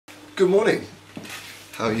Good morning.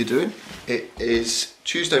 How are you doing? It is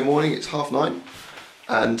Tuesday morning, it's 9:30,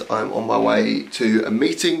 and I'm on my way to a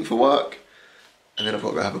meeting for work, and then I've got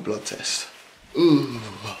to go have a blood test. Ooh,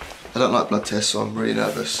 I don't like blood tests, so I'm really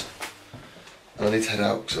nervous. And I need to head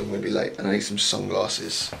out because I'm going to be late, and I need some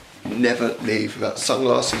sunglasses. Never leave without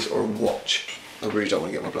sunglasses or a watch. I really don't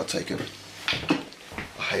want to get my blood taken.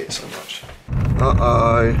 I hate it so much.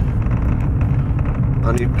 Uh-oh.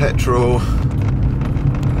 I need petrol.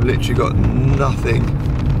 I've literally got nothing.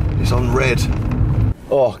 It's on red.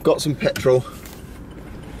 Oh, got some petrol.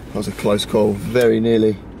 That was a close call, very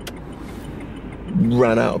nearly.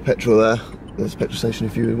 Ran out of petrol there. There's a petrol station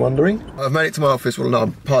if you were wondering. I've made it to my office. Well, no,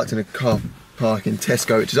 I'm parked in a car park in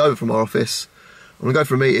Tesco, which is over from our office. I'm gonna go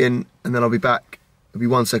for a meeting and then I'll be back. It'll be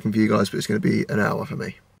 1 second for you guys, but it's gonna be an hour for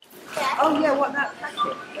me. Oh yeah, what that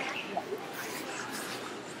packet?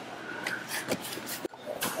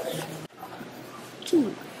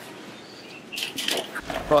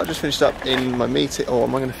 Right, I just finished up in my meeting. Oh,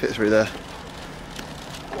 am I going to fit through there?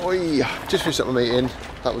 Oi, just finished up my meeting.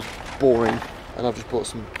 That was boring. And I've just bought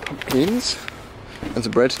some pumpkins and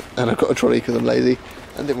some bread. And I've got a trolley because I'm lazy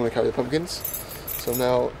and didn't want to carry the pumpkins. So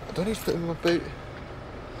now, I don't need to put them in my boot.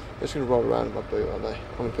 They're just going to roll around in my boot, aren't they?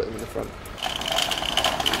 I'm going to put them in the front.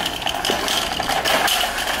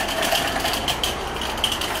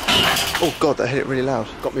 Oh God, that hit it really loud.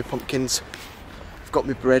 Got me pumpkins. I've got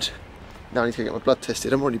me bread. Now I need to go get my blood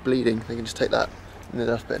tested. I'm already bleeding. They can just take that and then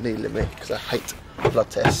have a bit of needle in me because I hate blood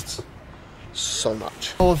tests so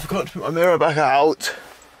much. Oh, I forgot to put my mirror back out.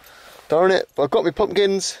 Darn it. But I've got my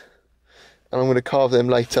pumpkins and I'm going to carve them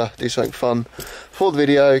later, do something fun for the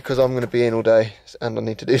video because I'm going to be in all day and I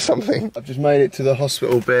need to do something. I've just made it to the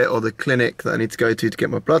hospital bit or the clinic that I need to go to get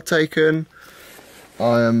my blood taken.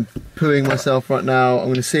 I am pooing myself right now. I'm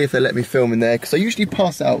going to see if they let me film in there because I usually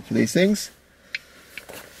pass out for these things.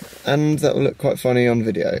 And that will look quite funny on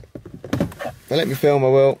video. If they let me film, I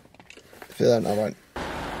will. If they don't, I won't.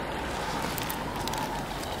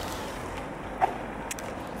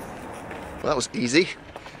 Well, that was easy.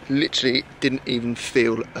 Literally didn't even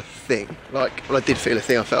feel a thing. Like, well, I did feel a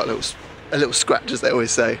thing. I felt a little scratch, as they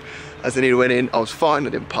always say. As the needle went in, I was fine.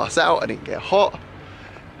 I didn't pass out. I didn't get hot.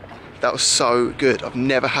 That was so good. I've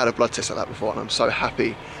never had a blood test like that before, and I'm so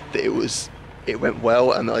happy that it went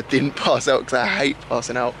well and that I didn't pass out because I hate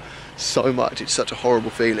passing out so much. It's such a horrible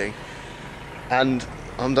feeling. And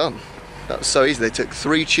I'm done. That was so easy. They took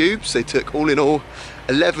 3 tubes. They took all in all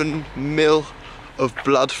 11 mil of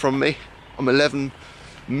blood from me. I'm 11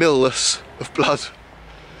 milliless of blood.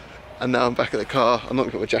 And now I'm back at the car. I'm not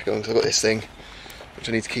gonna put my jacket on because I've got this thing, which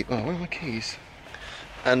I need to keep. Oh, where are my keys?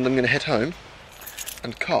 And I'm gonna head home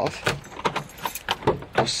and carve.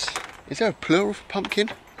 Is there a plural for pumpkin?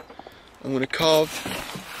 I'm going to carve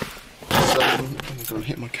some. Oh my God, I'm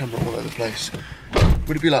hitting my camera all over the place.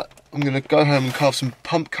 Would it be like, I'm going to go home and carve some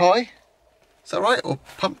pump pie? Is that right? Or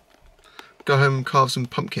go home and carve some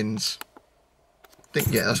pumpkins?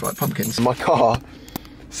 Yeah, that's right, pumpkins. My car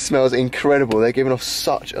smells incredible. They're giving off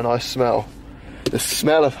such a nice smell. The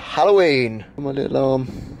smell of Halloween. My little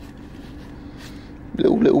arm.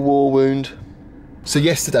 Little war wound. So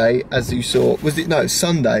yesterday, as you saw,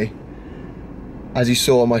 Sunday, as you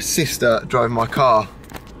saw, my sister drove my car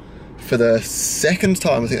for the 2nd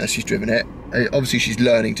time, I think that she's driven it. Obviously she's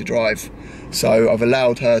learning to drive, so I've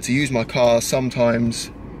allowed her to use my car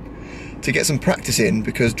sometimes to get some practice in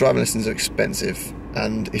because driving lessons are expensive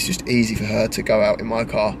and it's just easy for her to go out in my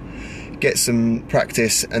car, get some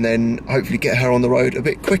practice and then hopefully get her on the road a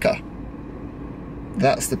bit quicker.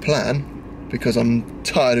 That's the plan. Because I'm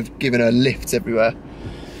tired of giving her lifts everywhere.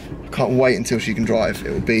 I can't wait until she can drive.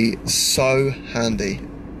 It will be so handy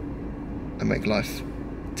and make life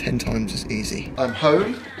 10 times as easy. I'm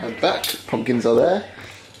home, I'm back, pumpkins are there.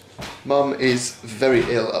 Mum is very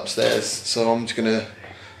ill upstairs, so I'm just gonna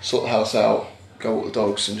sort the house out, go walk the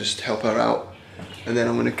dogs and just help her out. And then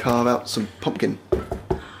I'm gonna carve out some pumpkin.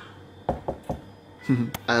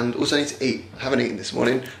 And also I need to eat. I haven't eaten this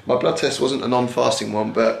morning. My blood test wasn't a non-fasting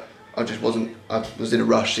one, but I was in a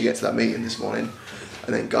rush to get to that meeting this morning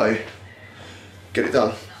and then go get it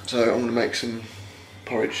done. So I'm gonna make some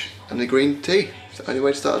porridge and a green tea. It's the only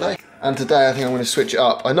way to start a day. And today I think I'm gonna switch it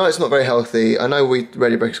up. I know it's not very healthy. I know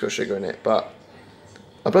ready breakfast got sugar in it, but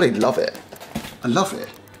I bloody love it. I love it.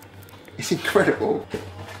 It's incredible.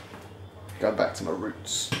 Going back to my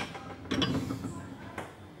roots.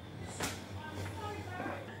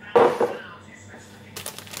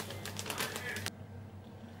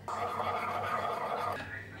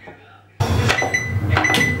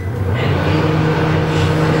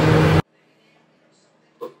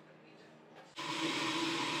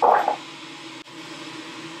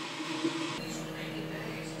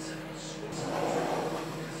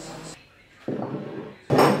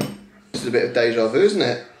 a bit of deja vu, isn't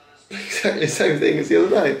it? Exactly the same thing as the other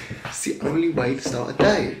day. It's the only way to start a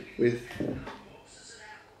day, with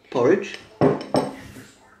porridge and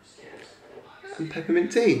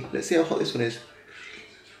peppermint tea. Let's see how hot this one is.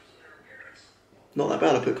 Not that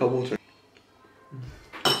bad, I put cold water in.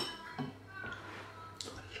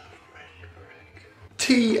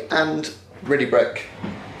 Tea and ready break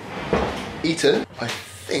eaten. I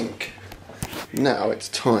think now it's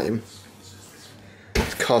time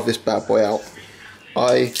to carve this bad boy out.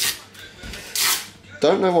 I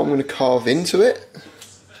don't know what I'm going to carve into it.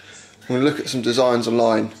 I'm going to look at some designs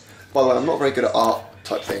online. By the way, I'm not very good at art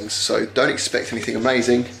type things, so don't expect anything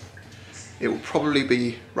amazing. It will probably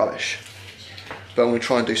be rubbish, but I'm going to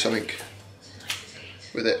try and do something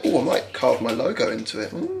with it. Oh, I might carve my logo into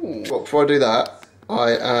it. Ooh. Well, before I do that,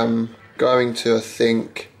 I am going to, I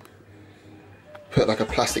think, put like a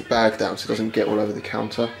plastic bag down so it doesn't get all over the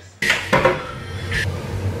counter.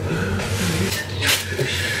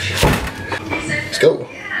 Let's go.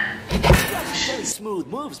 Really smooth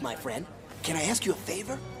moves, my friend. Can I ask you a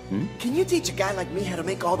favor? Can you teach a guy like me how to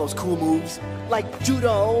make all those cool moves? Like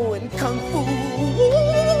judo and kung fu?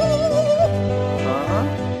 Uh-huh.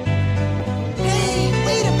 Hey,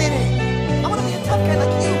 wait a minute. I want to be a tough guy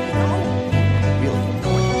like you, you know?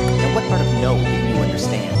 And what part of no do you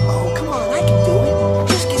understand? Oh, come on, I can do it.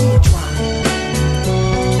 Just give me a try.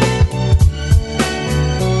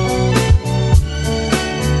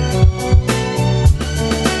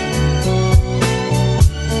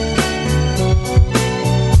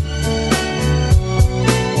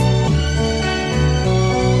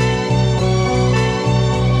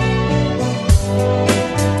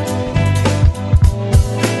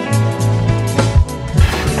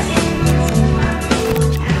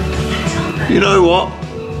 You know what?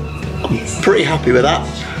 I'm pretty happy with that,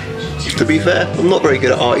 to be fair. I'm not very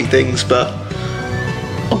good at arty things, but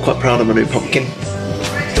I'm quite proud of my new pumpkin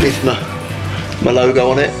with my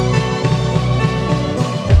logo on it.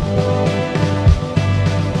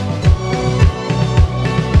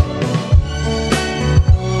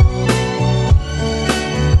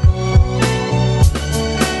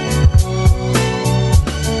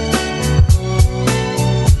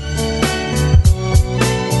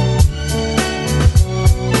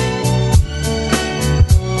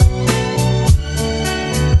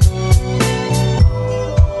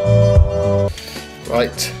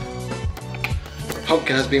 Right,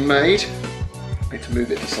 pumpkin has been made. I need to move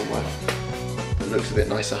it to somewhere that looks a bit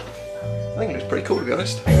nicer. I think it looks pretty cool, to be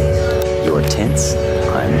honest. You're tense,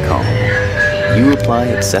 I'm calm. You apply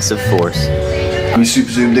excessive force. I'm super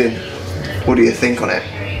zoomed in. What do you think on it?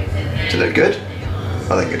 Does it look good?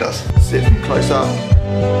 I think it does. See it from close up.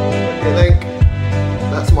 What do you think?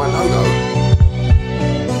 That's my logo.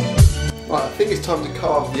 Right, I think it's time to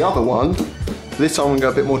carve the other one. This time I'm going to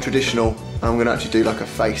go a bit more traditional. I'm going to actually do like a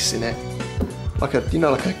face in it. Like a, you know,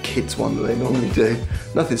 like a kid's one that they normally do.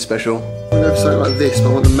 Nothing special. I'm going to go for something like this, but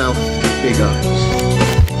I want the mouth to be bigger.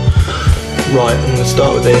 Right, I'm going to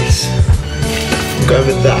start with this. Go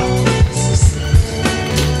with that. It's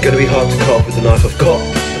going to be hard to carve with the knife I've got,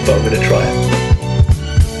 but I'm going to try it.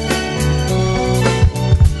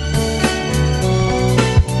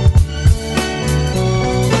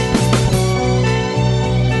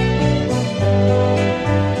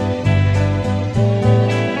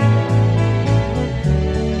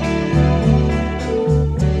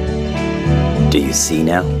 Do you see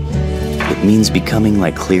now? It means becoming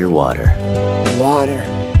like clear water. Water.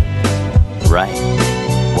 Right.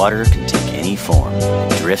 Water can take any form,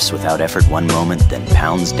 drifts without effort one moment, then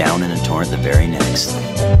pounds down in a torrent the very next.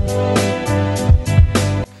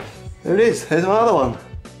 There it is, there's my other one.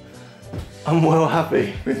 I'm well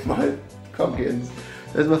happy with my pumpkins.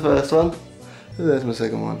 There's my first one, there's my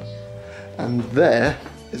second one. And there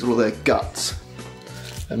is all their guts.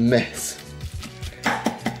 A mess.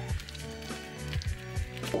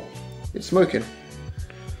 It's smoking.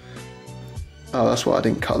 Oh, that's why I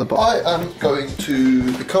didn't cut the bottom. I am going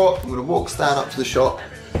to the co-op. I'm going to walk Stan up to the shop.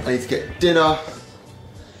 I need to get dinner.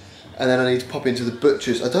 And then I need to pop into the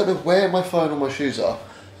butcher's. I don't know where my phone or my shoes are.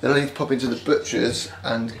 Then I need to pop into the butcher's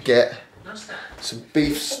and get some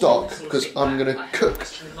beef stock, because I'm going to cook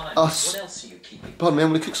us, pardon me, I'm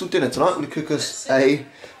going to cook some dinner tonight. I'm going to cook us a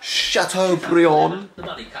Chateaubriand,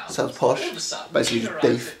 sounds posh, basically just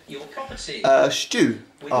beef, stew.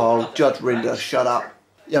 Oh, Judge Rinder, shut up.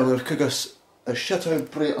 Yeah, I'm going to cook us a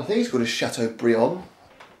Chateaubriand, I think it's called a Chateaubriand.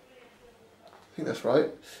 I think that's right.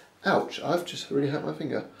 Ouch, I've just really hurt my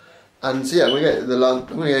finger. And so yeah, I'm going to get the lunch,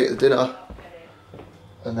 I'm going to get the dinner,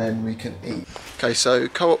 and then we can eat. Okay, so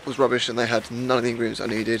co-op was rubbish and they had none of the ingredients I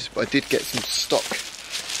needed, but I did get some stock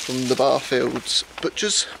from the Barfields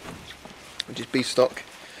Butchers. which is beef stock,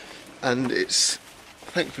 and it's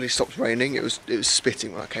thankfully stopped raining. It was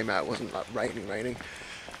spitting when I came out. It wasn't like raining.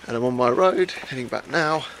 And I'm on my road heading back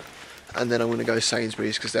now, and then I'm going to go to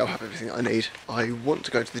Sainsbury's because they'll have everything that I need. I want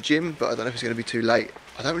to go to the gym, but I don't know if it's going to be too late.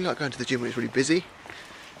 I don't really like going to the gym when it's really busy,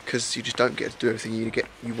 because you just don't get to do everything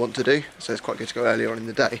you want to do. So it's quite good to go earlier on in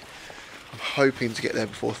the day. I'm hoping to get there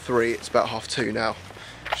before 3. It's about 2:30 now.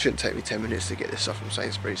 It shouldn't take me 10 minutes to get this stuff from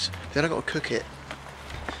Sainsbury's. Then I've got to cook it.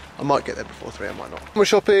 I might get there before 3, I might not. We're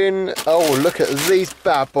shopping. Oh, look at these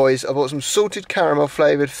bad boys. I bought some salted caramel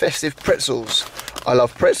flavoured festive pretzels. I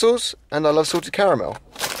love pretzels and I love salted caramel,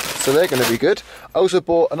 so they're going to be good. I also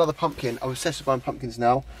bought another pumpkin. I'm obsessed with buying pumpkins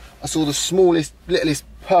now. I saw the smallest, littlest,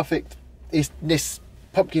 perfectness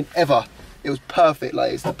pumpkin ever. It was perfect,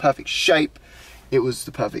 like it's the perfect shape. It was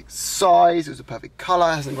the perfect size. It was the perfect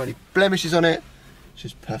colour. It hasn't got any blemishes on it. It's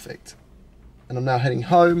just perfect. And I'm now heading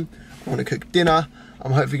home. I want to cook dinner.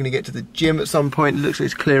 I'm hopefully going to get to the gym at some point. It looks like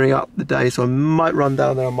it's clearing up the day, so I might run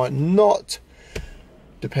down there, I might not.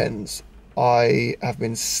 Depends. I have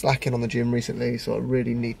been slacking on the gym recently, so I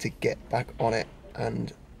really need to get back on it.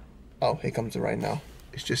 And, oh, here comes the rain now.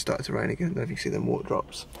 It's just started to rain again. I don't know if you can see them water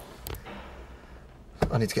drops.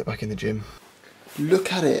 I need to get back in the gym.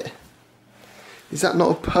 Look at it. Is that not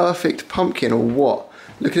a perfect pumpkin or what?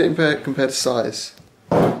 Look at it compared to size.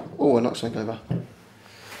 Oh, I knocked something over.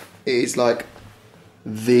 It is like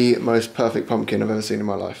the most perfect pumpkin I've ever seen in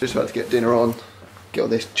my life. Just about to get dinner on, get all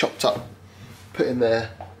this chopped up, put in there,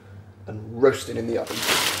 and roasted in the oven.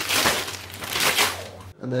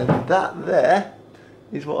 And then that there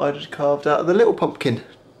is what I just carved out of the little pumpkin.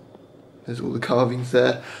 There's all the carvings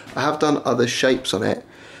there. I have done other shapes on it,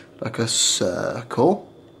 like a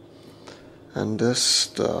circle, and a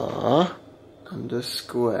star, and a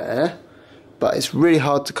square, but it's really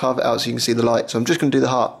hard to carve it out so you can see the light, so I'm just going to do the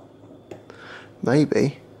heart.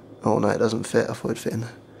 Maybe. Oh no, it doesn't fit. I thought it'd fit in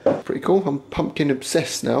there. Pretty cool. I'm pumpkin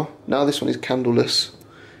obsessed now. Now this one is candleless,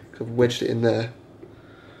 because I've wedged it in there.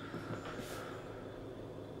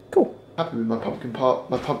 Cool. Happy with my pumpkin part.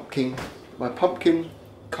 My pumpkin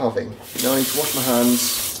carving. Now I need to wash my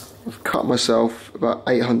hands. I've cut myself about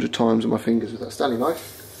 800 times with my fingers with that Stanley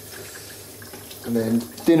knife. And then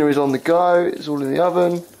dinner is on the go. It's all in the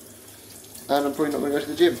oven. And I'm probably not going to go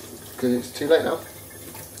to the gym because it's too late now.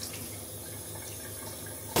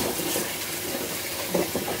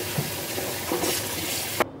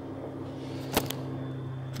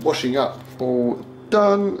 Washing up all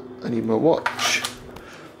done. I need my watch.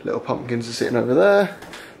 Little pumpkins are sitting over there.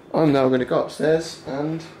 I'm now going to go upstairs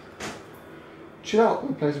and chill out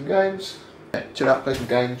and play some games. Yeah, chill out, play some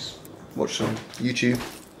games, watch some YouTube.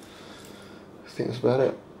 I think that's about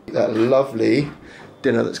it. That lovely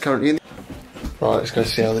dinner that's currently in. Right, let's go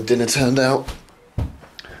see how the dinner turned out.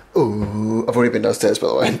 Ooh, I've already been downstairs by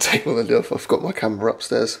the way and taken all the stuff. I've got my camera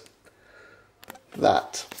upstairs.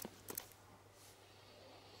 That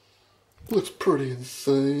looks pretty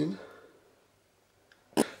insane.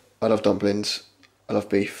 I love dumplings. I love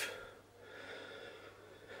beef.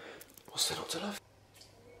 What's there not to love?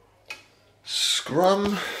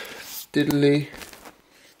 Scrum, diddly.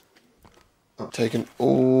 I've taken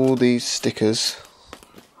all these stickers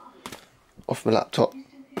off my laptop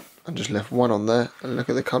and just left one on there, and look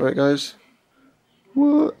at the colour it goes.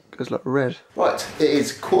 What? It goes like red. Right, it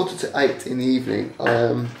is 7:45 in the evening. I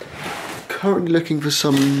am currently looking for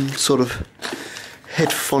some sort of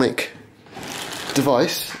headphonic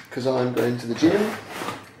device because I'm going to the gym.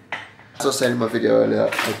 As I was saying in my video earlier,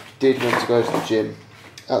 I did want to go to the gym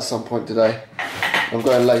at some point today. I'm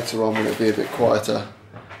going later on when it'll be a bit quieter.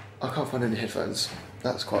 I can't find any headphones.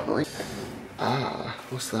 That's quite annoying. Ah,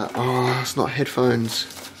 what's that? Oh, that's not headphones.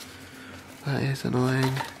 That is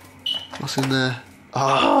annoying. What's in there?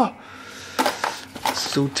 Ah!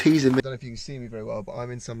 It's all teasing me. I don't know if you can see me very well, but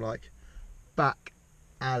I'm in some like back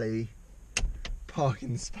alley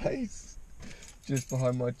parking space just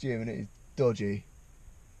behind my gym, and it is dodgy.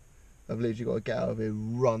 I've literally got to get out of here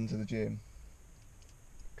and run to the gym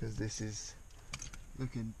because this is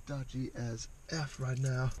looking dodgy as F right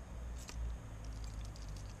now.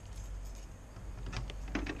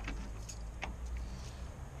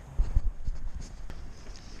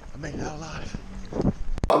 I made it out alive.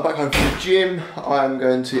 I'm back home from the gym. I'm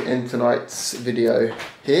going to end tonight's video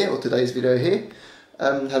here, or today's video here.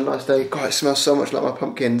 Had a nice day. God, it smells so much like my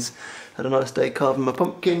pumpkins. Had a nice day carving my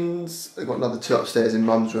pumpkins. I've got another 2 upstairs in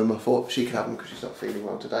Mum's room. I thought she could have them because she's not feeling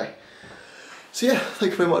well today. So yeah,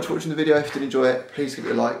 thank you very much for watching the video. If you did enjoy it, please give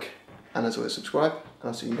it a like. And as always, subscribe. And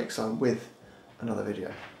I'll see you next time with another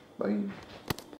video. Bye.